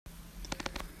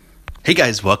Hey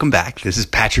guys, welcome back. This is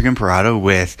Patrick Imparato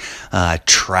with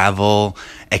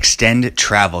Extend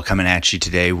Travel coming at you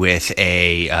today with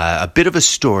a bit of a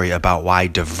story about why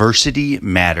diversity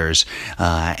matters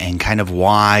and kind of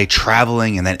why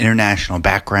traveling and that international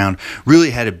background really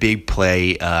had a big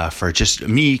play for just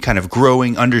me kind of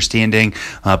growing, understanding,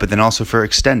 but then also for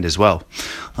Extend as well.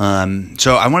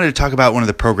 So I wanted to talk about one of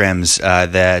the programs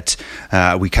that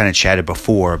we kind of chatted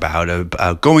before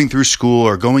about going through school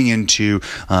or going into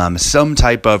some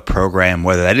type of program,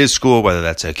 whether that is school, whether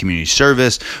that's a community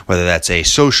service, whether that's a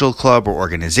social club or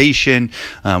organization,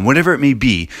 whatever it may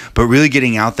be, but really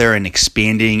getting out there and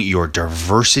expanding your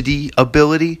diversity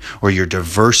ability or your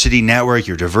diversity network,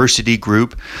 your diversity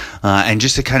group, and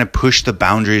just to kind of push the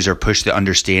boundaries or push the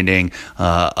understanding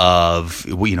of,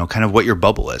 kind of what your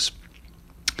bubble is.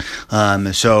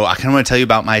 So I kind of want to tell you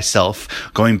about myself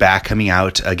coming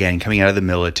out of the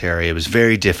military. It was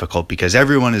very difficult because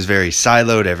everyone is very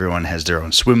siloed. Everyone has their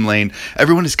own swim lane.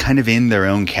 Everyone is kind of in their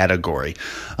own category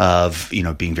of,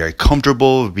 being very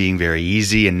comfortable, being very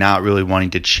easy and not really wanting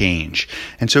to change.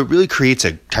 And so it really creates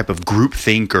a type of group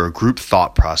think or group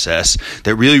thought process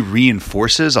that really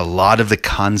reinforces a lot of the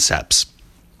concepts,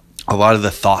 a lot of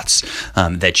the thoughts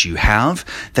that you have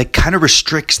that kind of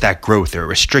restricts that growth. Or it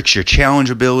restricts your challenge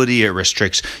ability. It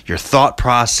restricts your thought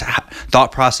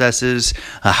processes,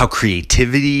 how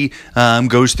creativity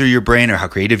goes through your brain or how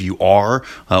creative you are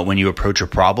when you approach a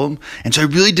problem. And so I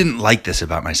really didn't like this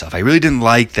about myself. I really didn't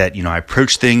like that, I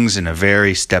approached things in a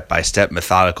very step-by-step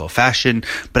methodical fashion,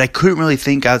 but I couldn't really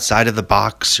think outside of the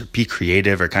box or be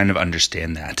creative or kind of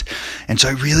understand that. And so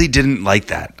I really didn't like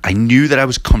that. I knew that I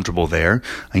was comfortable there.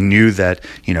 I knew that,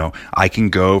 I can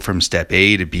go from step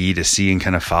A to B to C and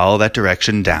kind of follow that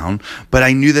direction down. But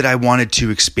I knew that I wanted to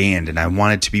expand and I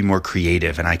wanted to be more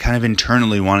creative. And I kind of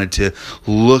internally wanted to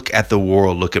look at the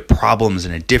world, look at problems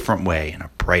in a different way, in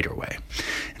a brighter way.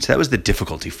 And so that was the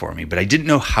difficulty for me, but I didn't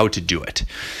know how to do it.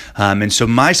 And so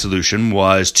my solution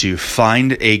was to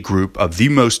find a group of the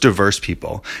most diverse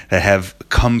people that have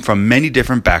come from many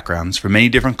different backgrounds, from many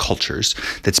different cultures,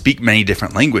 that speak many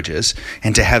different languages,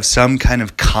 and to have some kind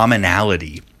of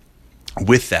commonality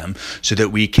with them so that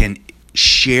we can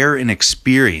share an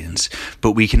experience,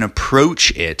 but we can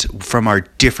approach it from our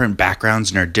different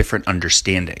backgrounds and our different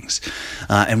understandings.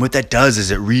 And what that does is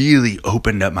it really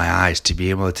opened up my eyes to be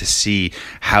able to see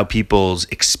how people's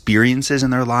experiences in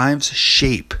their lives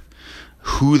shape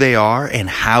who they are and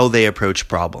how they approach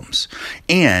problems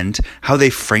and how they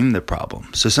frame the problem.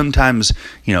 So sometimes,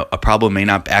 a problem may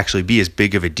not actually be as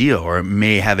big of a deal, or it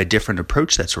may have a different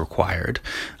approach that's required.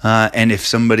 And if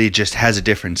somebody just has a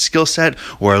different skill set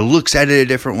or looks at it a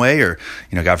different way, or,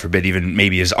 God forbid, even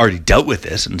maybe has already dealt with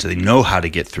this and so they know how to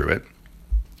get through it,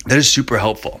 that is super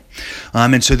helpful.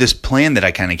 And so this plan that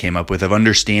I kind of came up with of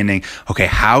understanding, okay,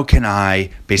 how can I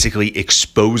basically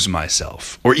expose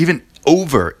myself or even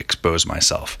overexpose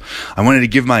myself? I wanted to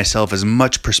give myself as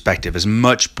much perspective, as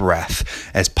much breadth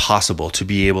as possible to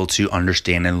be able to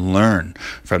understand and learn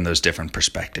from those different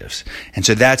perspectives. And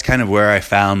so that's kind of where I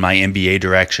found my MBA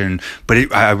direction.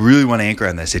 But I really want to anchor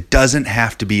on this. It doesn't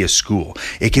have to be a school.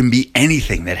 It can be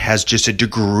anything that has just a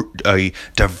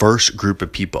diverse group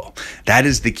of people. That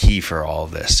is the key for all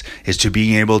of this, is to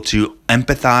being able to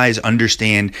empathize,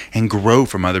 understand, and grow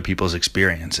from other people's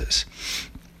experiences.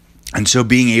 And so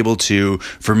being able to,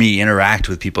 for me, interact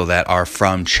with people that are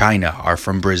from China, are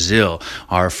from Brazil,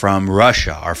 are from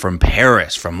Russia, are from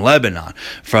Paris, from Lebanon,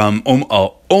 from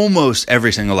almost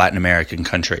every single Latin American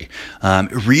country,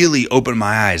 really opened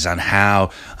my eyes on how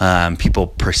people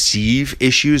perceive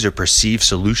issues or perceive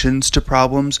solutions to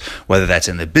problems, whether that's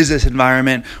in the business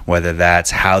environment, whether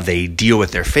that's how they deal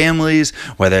with their families,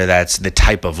 whether that's the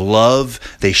type of love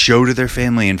they show to their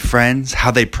family and friends, how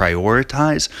they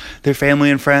prioritize their family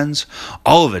and friends.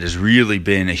 All of it has really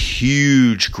been a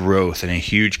huge growth and a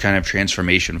huge kind of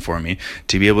transformation for me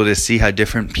to be able to see how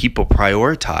different people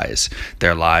prioritize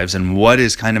their lives and what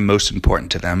is kind of most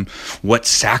important to them, what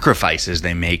sacrifices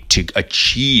they make to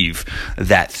achieve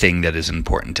that thing that is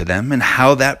important to them, and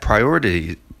how that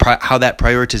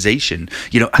prioritization,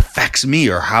 affects me,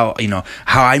 or how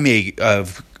I may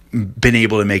have been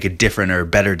able to make a different or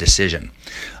better decision.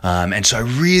 And so I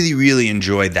really, really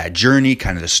enjoyed that journey,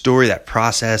 kind of the story, that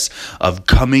process of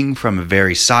coming from a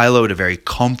very siloed, a very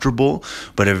comfortable,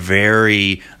 but a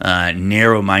very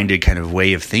narrow-minded kind of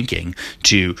way of thinking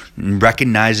to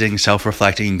recognizing,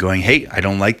 self-reflecting, and going, hey, I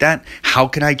don't like that. How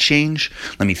can I change?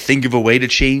 Let me think of a way to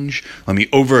change. Let me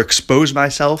overexpose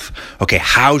myself. Okay,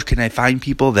 how can I find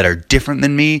people that are different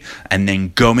than me? And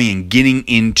then going and getting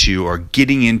into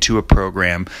a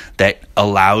program that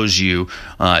allows you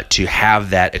to have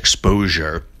that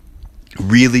exposure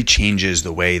really changes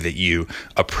the way that you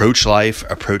approach life,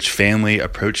 approach family,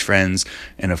 approach friends,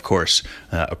 and of course,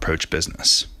 approach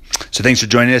business. So thanks for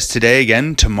joining us today.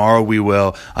 Again, tomorrow we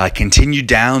will continue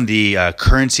down the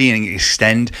currency and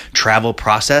extend travel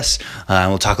process.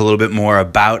 We'll talk a little bit more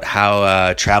about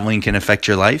how traveling can affect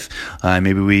your life.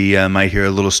 Maybe we might hear a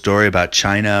little story about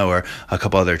China or a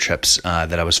couple other trips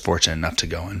that I was fortunate enough to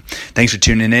go on. Thanks for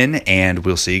tuning in, and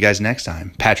we'll see you guys next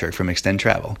time. Patrick from Extend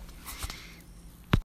Travel.